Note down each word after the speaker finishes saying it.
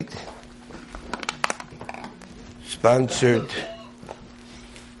sponsored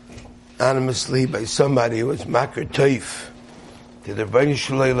anonymously by somebody who was Makar Toif to the Rebbeinu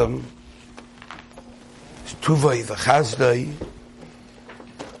Shalom, Tuvay v'chazdai.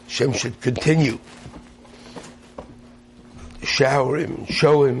 Hashem should continue to shower him and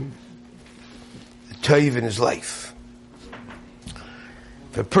show him the Toiv in his life.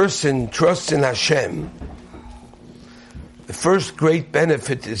 If a person trusts in Hashem, the first great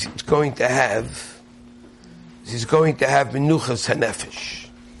benefit he's going to have menuchas hanefesh.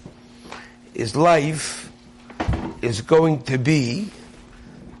 His life is going to be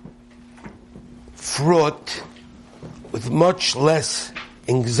fraught with much less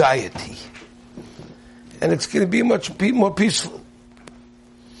anxiety, and it's going to be much more peaceful.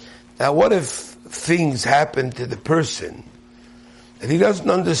 Now, what if things happen to the person that he doesn't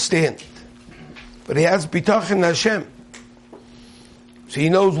understand, but he has bitachon Hashem? So he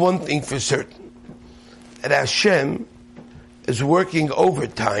knows one thing for certain, that Hashem is working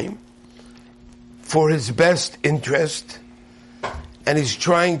overtime for his best interest, and he's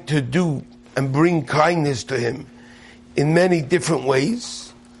trying to do and bring kindness to him in many different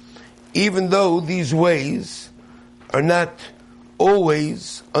ways, even though these ways are not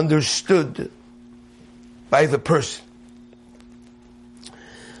always understood by the person.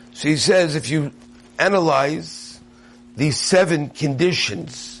 So he says, if you analyze these 7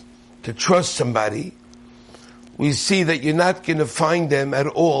 conditions to trust somebody, we see that you're not going to find them at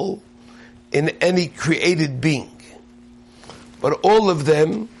all in any created being. But all of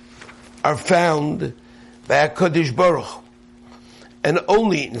them are found by HaKadosh Baruch Hu, and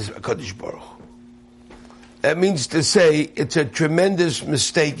only in HaKadosh Baruch Hu. That means to say, it's a tremendous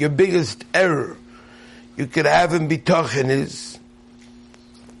mistake. Your biggest error you could have in bitachon is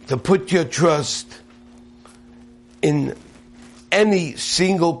to put your trust in any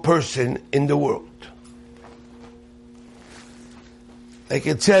single person in the world. Like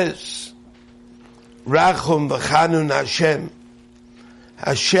it says, Rachum v'chanun Hashem.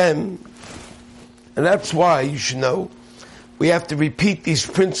 Hashem, and that's why you should know, we have to repeat these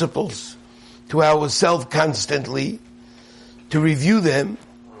principles to ourselves constantly, to review them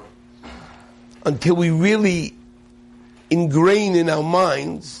until we really ingrain in our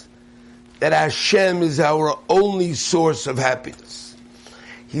minds that Hashem is our only source of happiness.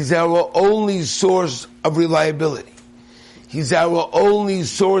 He's our only source of reliability. He's our only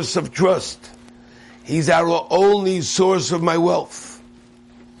source of trust. He's our only source of my wealth.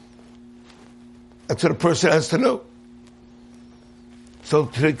 That's what a person has to know. So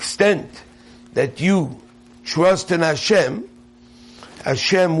to the extent that you trust in Hashem,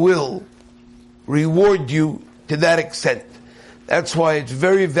 Hashem will reward you to that extent. That's why it's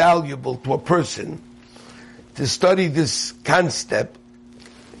very valuable to a person to study this concept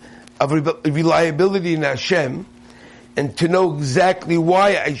of reliability in Hashem, and to know exactly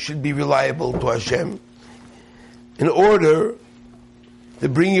why I should be reliable to Hashem in order to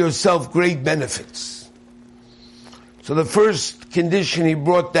bring yourself great benefits. So the first condition he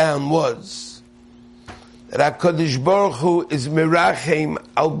brought down was that HaKadosh Baruch Hu is mirachem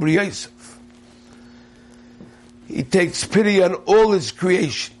al briyosef. He takes pity on all his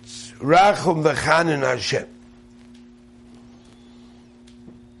creations. Rachum v'chanun Hashem.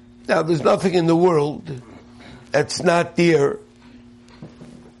 Now there's nothing in the world that's not there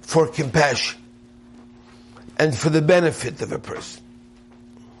for compassion and for the benefit of a person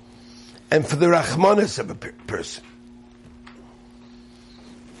and for the rachmanis of a person.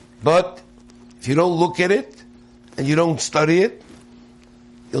 But if you don't look at it and you don't study it,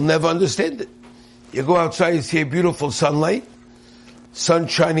 you'll never understand it. You go outside, you see a beautiful sunlight, sun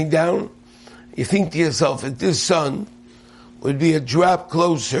shining down, you think to yourself, if this sun would be a drop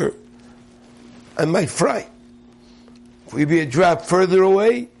closer, I might fry. If we'd be a drop further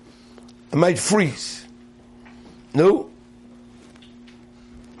away, I might freeze. No.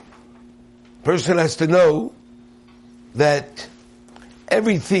 Person has to know that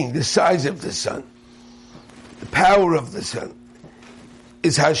everything, the size of the sun, the power of the sun,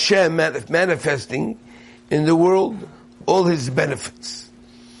 is Hashem manifesting in the world all his benefits.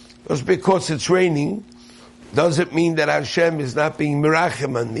 Just because it's raining doesn't mean that Hashem is not being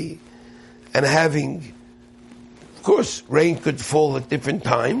mirachem on me and having, of course, rain could fall at different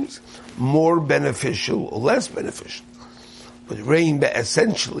times, more beneficial or less beneficial. But rain,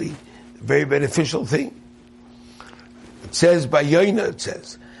 essentially, a very beneficial thing. It says by Yoina, it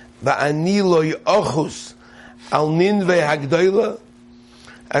says, Va'ani lo yochus al ninve hagdoila.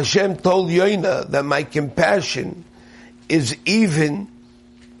 Hashem told Yoina that my compassion is even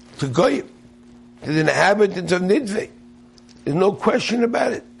to Goyim, to the inhabitants of Nineveh. There's no question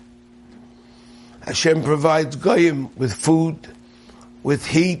about it. Hashem provides Goyim with food, with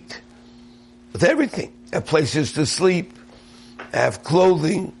heat, with everything. Have places to sleep, have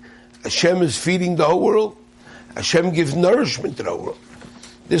clothing. Hashem is feeding the whole world. Hashem gives nourishment to the whole world.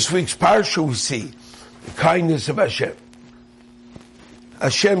 This week's parsha we see the kindness of Hashem.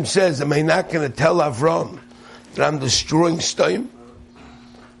 Hashem says, am I not going to tell Avram that I'm destroying Sdoim?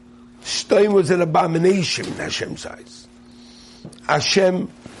 Sdoim was an abomination in Hashem's eyes. Hashem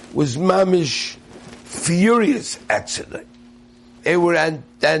was mamish furious at Sodom. They were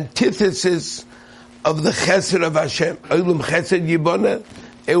the antithesis of the chesed of Hashem. Olam chesed yibona.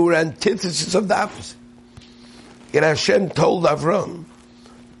 They were antithesis of the opposite. Yet Hashem told Avram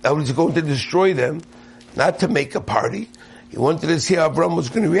that he was going to destroy them, not to make a party. He wanted to see how Avram was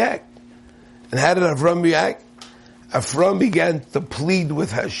going to react. And how did Avram react? Avram began to plead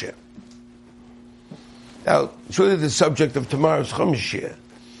with Hashem. Now, it's really the subject of tomorrow's Chumash,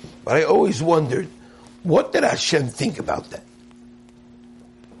 but I always wondered, what did Hashem think about that?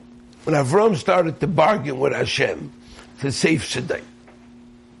 When Avram started to bargain with Hashem to save Sodom,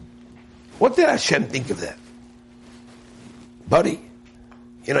 what did Hashem think of that? Buddy,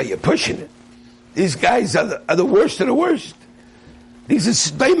 you're pushing it. These guys are the worst of the worst. These are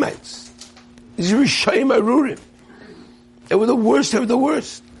Sodomites. These are Rishayim Arurim. They were the worst of the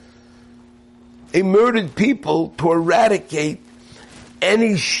worst. They murdered people to eradicate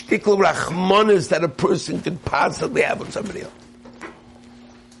any shtickle rachmanis that a person could possibly have on somebody else.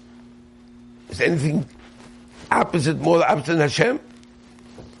 Is there anything more opposite than Hashem?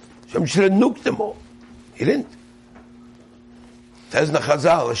 Hashem should have nuked them all. He didn't. Says in the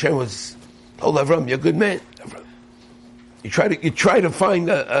Chazal, Hashem told Avram, you're a good man, Avram. You try to find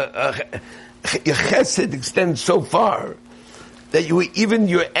your chesed extends so far that even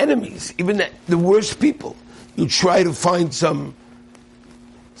your enemies, even the worst people, you try to find some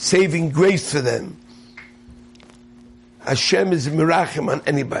saving grace for them. Hashem is mirachem on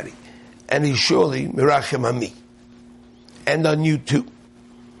anybody, and He's surely mirachem on me, and on you too.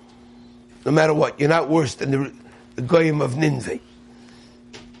 No matter what, you're not worse than the Goyim of Nineveh.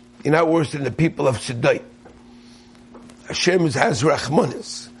 You're not worse than the people of Sodom. Hashem has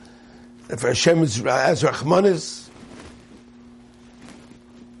Rachmanis. If Hashem has Rachmanis,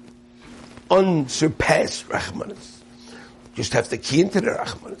 unsurpassed Rachmanis. You just have to key into the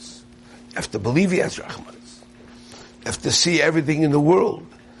Rachmanis. You have to believe He has Rachmanis. You have to see everything in the world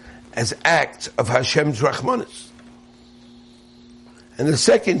as acts of Hashem's Rachmanis. And the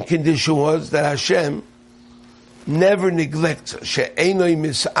second condition was that Hashem never neglects us. She'enoi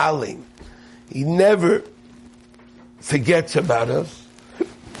mis'alim. He never forgets about us.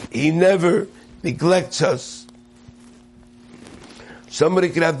 He never neglects us. Somebody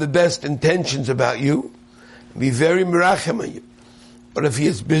could have the best intentions about you, and be very mirachem on you. But if he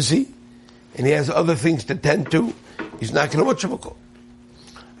is busy, and he has other things to tend to, he's not going to watch him.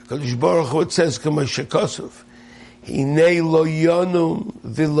 HaKadosh Baruch Hu, it says, K'ma shekosov, Hinei lo yonum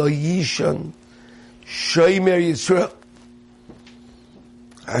v'lo yishon, Shomer Yisrael.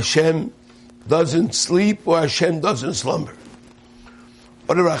 Hashem doesn't sleep or Hashem doesn't slumber.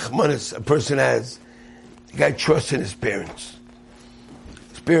 What a rachmanis a person has. The guy trusts in his parents.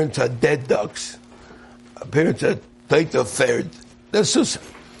 His parents are dead ducks. His parents are taito fared. They're susa.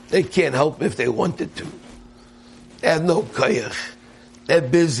 They can't help if they wanted to. They have no koyach. They're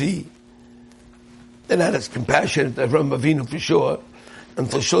busy. They're not as compassionate as Ram Avinu for sure. And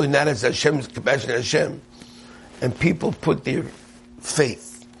for sure not as Hashem's compassionate Hashem. And people put their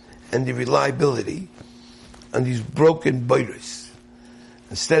faith and their reliability on these broken boiras,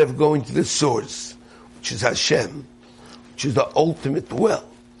 instead of going to the source, which is Hashem, which is the ultimate well,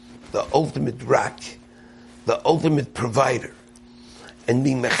 the ultimate rock, the ultimate provider, and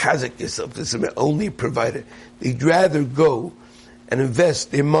being mechazik yourself, this is my only provider. They'd rather go and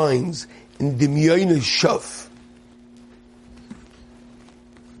invest their minds in Dimyoinu Shuf.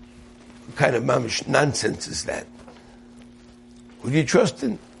 What kind of mamish nonsense is that? Who do you trust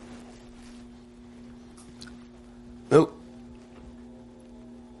in? No.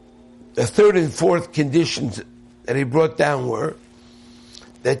 The third and fourth conditions that he brought down were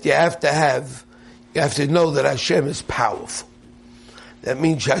that you have to know that Hashem is powerful. That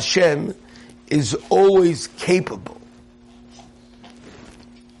means Hashem is always capable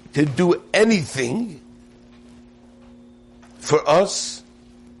to do anything for us,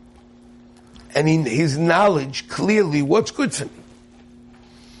 and in his knowledge clearly what's good for me.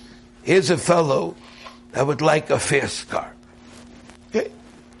 Here's a fellow that would like a fast car. Okay?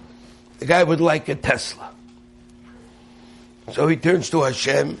 The guy would like a Tesla. So he turns to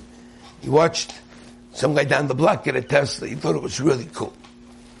Hashem. He watched some guy down the block get a Tesla. He thought it was really cool.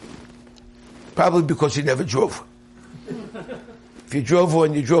 Probably because you never drove one. If you drove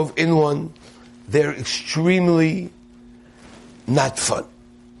one, you drove in one, they're extremely not fun.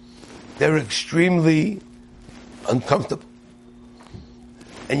 They're extremely uncomfortable.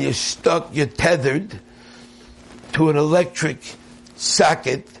 And you're stuck, you're tethered to an electric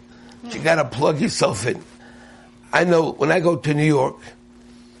socket. You gotta plug yourself in. I know when I go to New York,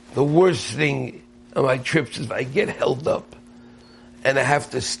 the worst thing on my trips is if I get held up and I have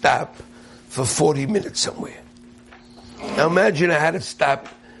to stop for 40 minutes somewhere. Now imagine I had to stop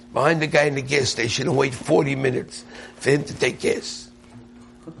behind the guy in the gas station and wait 40 minutes for him to take gas.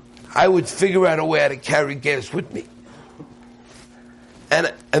 I would figure out a way how to carry gas with me.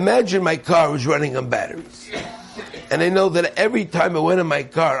 And imagine my car was running on batteries. And I know that every time I went in my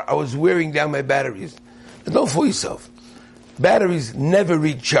car, I was wearing down my batteries. But don't fool yourself. Batteries never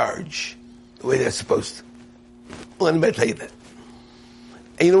recharge the way they're supposed to. Well, let me tell you that.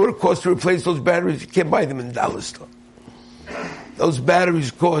 And you know what it costs to replace those batteries? You can't buy them in the dollar store. Those batteries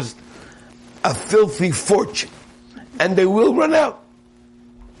cost a filthy fortune. And they will run out.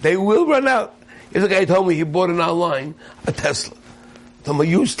 They will run out. Here's a guy told me he bought it online, a Tesla. I told him, a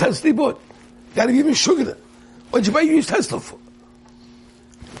used Tesla he bought. Got to give him sugar. What'd you buy a used Tesla for?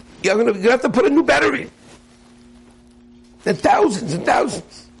 You're going to have to put a new battery in. They're thousands and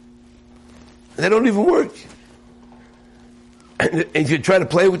thousands. And they don't even work. And if you try to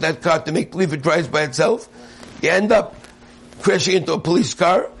play with that car to make believe it drives by itself, you end up crashing into a police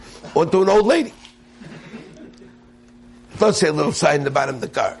car or into an old lady. It does say a little sign in the bottom of the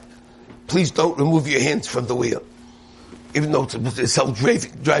car. Please don't remove your hands from the wheel. Even though it's a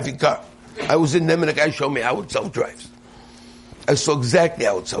self-driving car. I was in them and a guy showed me how it self-drives. I saw exactly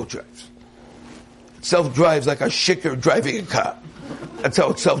how it self-drives. It self-drives like a shikker driving a car. That's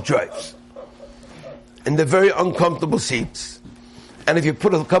how it self-drives. And they're very uncomfortable seats. And if you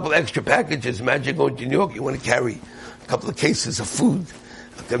put a couple extra packages, imagine going to New York, you want to carry a couple of cases of food,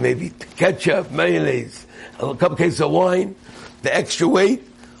 maybe ketchup, mayonnaise, a couple of cases of wine. The extra weight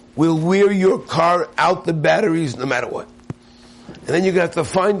will wear your car out the batteries no matter what. And then you're going to have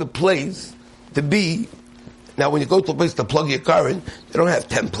to find a place to be. Now, when you go to a place to plug your car in, they don't have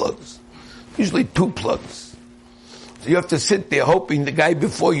 10 plugs. Usually 2 plugs. So you have to sit there hoping the guy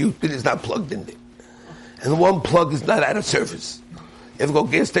before you is not plugged in there. And one plug is not out of service. You ever go to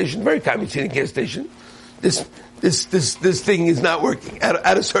a gas station? Very common. You see in a gas station. This thing is not working.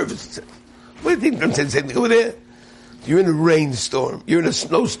 Out of service. What do you think? I'm saying the same thing over there. You're in a rainstorm. You're in a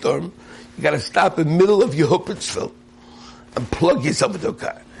snowstorm. You got to stop in the middle of your Huppitzville and plug yourself into a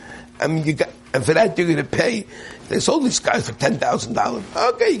car. I mean, and for that you're going to pay. They sold these cars for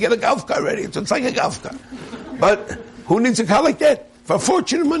 $10,000. Okay, you get a golf car ready. So it's like a golf car. But who needs a car like that for a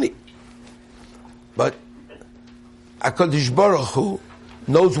fortune of money? But HaKadosh Baruch Hu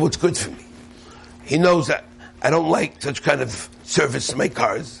knows what's good for me. He knows that I don't like such kind of service to my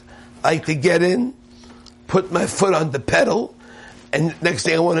cars. I like to get in, put my foot on the pedal, and next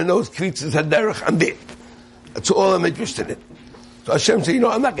thing I want to know is Kritzes HaDerech, I'm there. That's all I'm interested in. So Hashem said,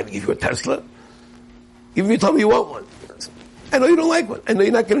 I'm not going to give you a Tesla. Even if you tell me you want one. I know you don't like one. I know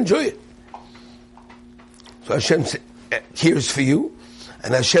you're not going to enjoy it. So Hashem cares for you,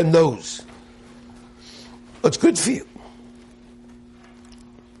 and Hashem knows what's good for you.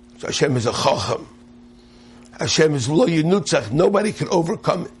 So Hashem is a chacham. Hashem is lo yinutzach. Nobody can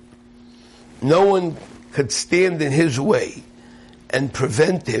overcome it. No one could stand in his way and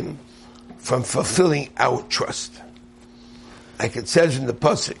prevent him from fulfilling our trust. Like it says in the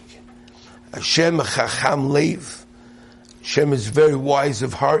pasuk, Hashem chacham leiv. Hashem is very wise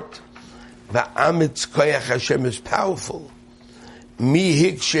of heart. Va'amitz koyach. Hashem is powerful. Mi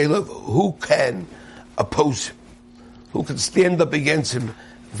hikshelav. Who can oppose him? Who can stand up against him?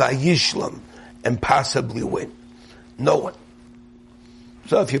 Vayishlam, and possibly win. No one.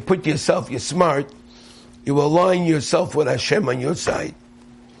 So if you put yourself, you're smart, you align yourself with Hashem on your side,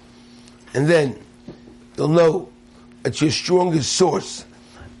 and then you'll know it's your strongest source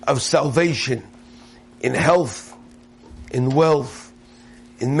of salvation in health, in wealth,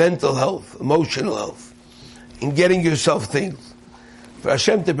 in mental health, emotional health, in getting yourself things. For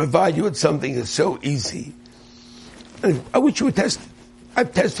Hashem to provide you with something is so easy. And I wish you would test it.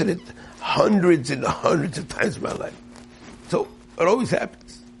 I've tested it hundreds and hundreds of times in my life. So it always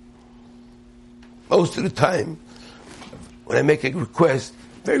happens. Most of the time, when I make a request,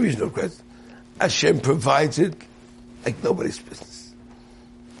 very reasonable request, Hashem provides it like nobody's business.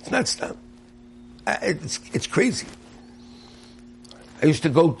 It's not stop. It's crazy. I used to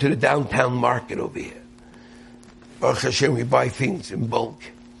go to the downtown market over here. Baruch Hashem, we buy things in bulk.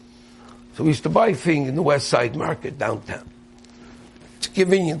 So we used to buy things in the West Side Market downtown.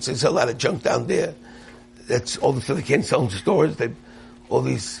 convenience. There's a lot of junk down there. That's all the stuff they can't sell in stores. All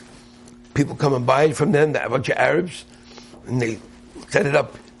these people come and buy it from them. They're a bunch of Arabs, and they set it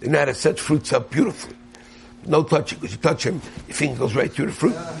up. They know how to set fruits up beautifully. No touching, because you touch them, your finger goes right through the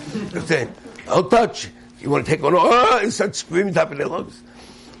fruit. They're saying, don't touch. You want to take one, and start screaming top of their lungs.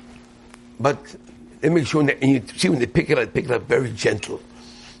 But they make sure, and you see when they pick it up very gentle.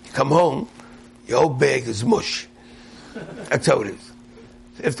 You come home, your whole bag is mush. That's how it is.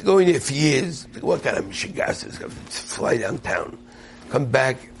 So after going there for years, what kind of mishigas is going to fly downtown? Come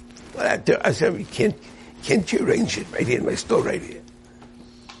back. I said, can't you arrange it right here in my store right here?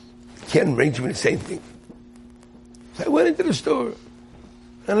 Can't arrange me the same thing. So I went into the store,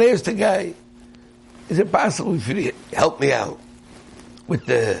 and I asked the guy, is it possible for you to help me out with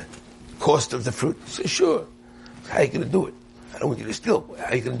the cost of the fruit? He said, sure. How are you going to do it? I don't want you to steal. How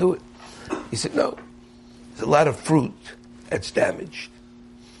are you going to do it? He said, no. There's a lot of fruit that's damaged.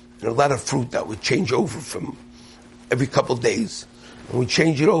 And a lot of fruit that would change over from every couple of days. And we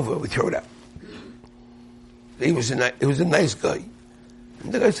change it over, we throw it out. He was a nice guy.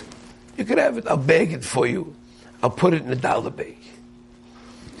 And the guy said, you could have it, I'll bag it for you. I'll put it in a $1 bag.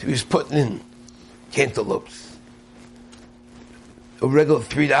 So he was putting in cantaloupes. A regular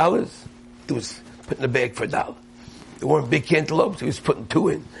 $3, he was putting a bag for $1. They weren't big cantaloupes, he was putting 2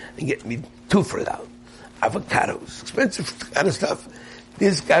 in and getting me 2 for $1. Avocados, expensive kind of stuff.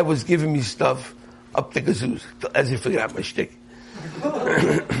 This guy was giving me stuff up the gazoos as he figured out my shtick.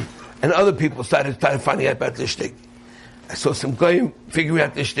 And other people started finding out about the shtick. I saw some guy figuring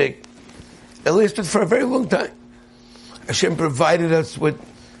out the shtick. It lasted for a very long time. Hashem provided us with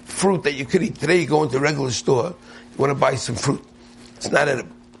fruit that you could eat. Today you go into a regular store, you want to buy some fruit. It's not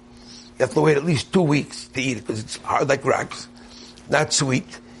edible. You have to wait at least 2 weeks to eat it because it's hard like rocks. Not sweet.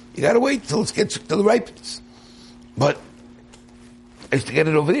 You got to wait till it ripens. But I used to get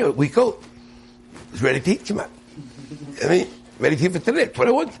it over there a week old. It was ready to eat, Jemad. I mean, ready to eat for today. That's what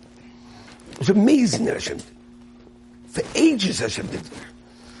I wanted. It was amazing that Hashem did. For ages Hashem did that.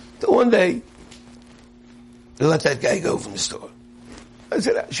 So one day, they let that guy go from the store. I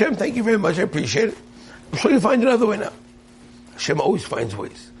said, Hashem, thank you very much. I appreciate it. I'm sure you'll find another way now. Hashem always finds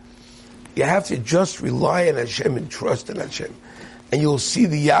ways. You have to just rely on Hashem and trust in Hashem. And you'll see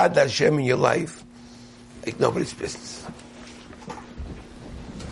the Yad Hashem in your life like nobody's business.